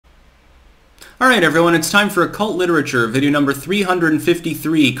Alright everyone, it's time for Occult Literature, video number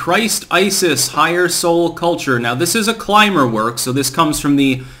 353, Christ, Isis, Higher Soul Culture. Now this is a Clymer work, so this comes from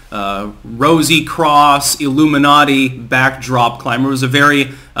the Rosy Cross, Illuminati backdrop. Clymer was a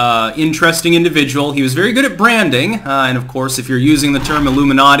very interesting individual. He was very good at branding, and of course if you're using the term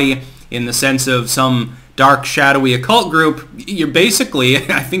Illuminati in the sense of some dark, shadowy occult group, you're basically,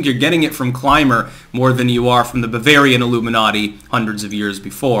 I think you're getting it from Clymer more than you are from the Bavarian Illuminati hundreds of years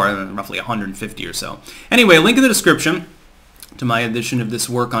before, roughly 150 or so. Anyway, link in the description to my edition of this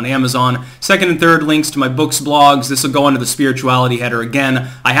work on Amazon. Second and third links to my books, blogs. This will go under the spirituality header. Again,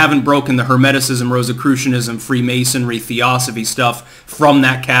 I haven't broken the Hermeticism, Rosicrucianism, Freemasonry, Theosophy stuff from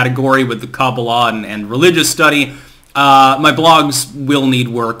that category with the Kabbalah and religious study. My blogs will need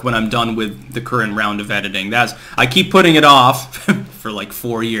work when I'm done with the current round of editing. I keep putting it off for like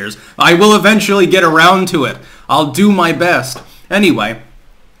 4 years. I will eventually get around to it. I'll do my best. Anyway,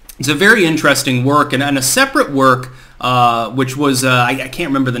 it's a very interesting work, and a separate work, which was, I can't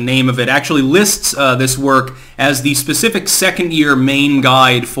remember the name of it, actually lists this work as the specific second-year main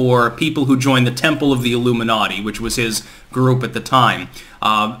guide for people who joined the Temple of the Illuminati, which was his group at the time.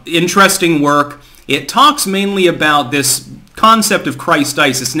 Interesting work. It talks mainly about this concept of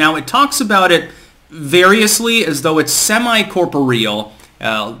Christisis. Now, it talks about it variously as though it's semi-corporeal,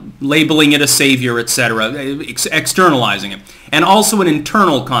 labeling it a savior, etc., externalizing it. And also an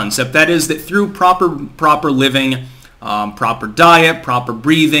internal concept, that is that through proper living, proper diet, proper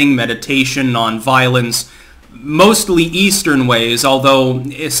breathing, meditation, non-violence, mostly Eastern ways, although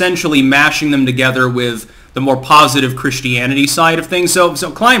essentially mashing them together with the more positive Christianity side of things. So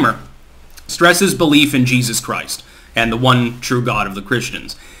Clymer stresses belief in Jesus Christ and the one true God of the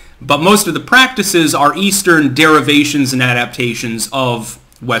Christians. But most of the practices are Eastern derivations and adaptations of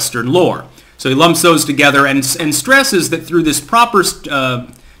Western lore. So he lumps those together and stresses that through this proper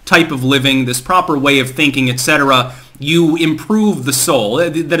type of living, this proper way of thinking, etc., you improve the soul,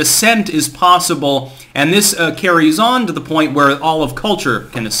 that ascent is possible, and this carries on to the point where all of culture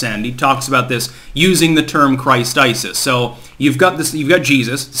can ascend. He talks about this using the term Christisis. So you've got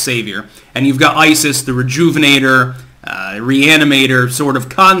Jesus, the Savior, and you've got Isis, the rejuvenator, reanimator sort of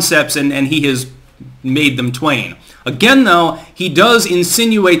concepts, and he has made them twain. Again, though, he does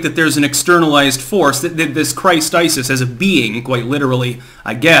insinuate that there's an externalized force, that this Christisis as a being, quite literally,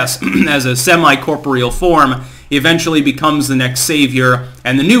 I guess, as a semi-corporeal form, eventually becomes the next savior,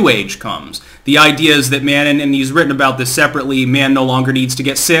 and the New Age comes. The idea is that man, and he's written about this separately, man no longer needs to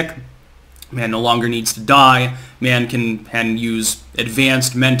get sick, man no longer needs to die, man can use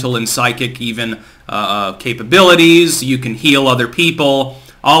advanced mental and psychic even capabilities, you can heal other people.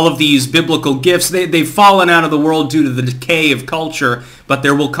 All of these biblical gifts, they've fallen out of the world due to the decay of culture, but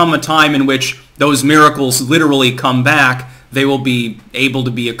there will come a time in which those miracles literally come back. They will be able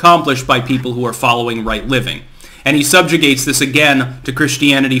to be accomplished by people who are following right living. And he subjugates this again to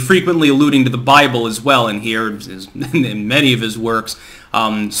Christianity, frequently alluding to the Bible as well in here, in many of his works,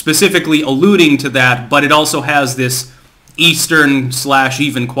 specifically alluding to that, but it also has this Eastern /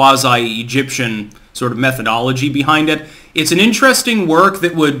 even quasi-Egyptian sort of methodology behind it. It's an interesting work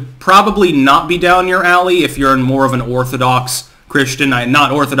that would probably not be down your alley if you're more of an Orthodox Christian.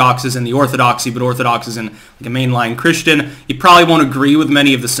 Not Orthodox as in the Orthodoxy, but Orthodox as in like a mainline Christian. You probably won't agree with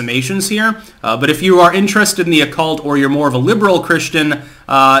many of the summations here, but if you are interested in the occult or you're more of a liberal Christian,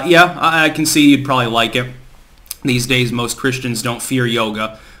 yeah, I can see you'd probably like it. These days, most Christians don't fear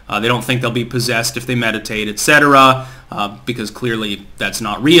yoga. They don't think they'll be possessed if they meditate, etc., because clearly that's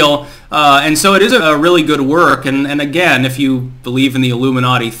not real. And so it is a really good work. And again, if you believe in the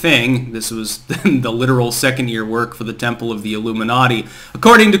Illuminati thing, this was the literal second-year work for the Temple of the Illuminati,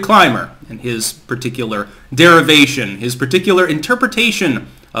 according to Clymer and his particular derivation, his particular interpretation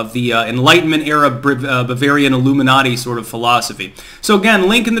of the Enlightenment-era Bavarian Illuminati sort of philosophy. So again,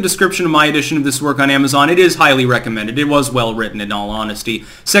 link in the description of my edition of this work on Amazon. It is highly recommended. It was well written, in all honesty.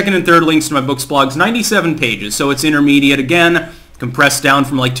 Second and third links to my books, blogs, 97 pages, so it's intermediate. Again, compressed down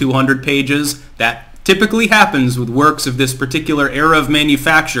from like 200 pages. That typically happens with works of this particular era of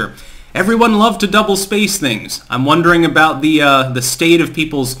manufacture. Everyone loved to double-space things. I'm wondering about the state of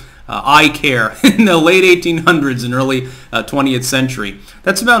people's eye care in the late 1800s and early 20th century.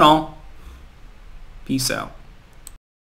 That's about all. Peace out.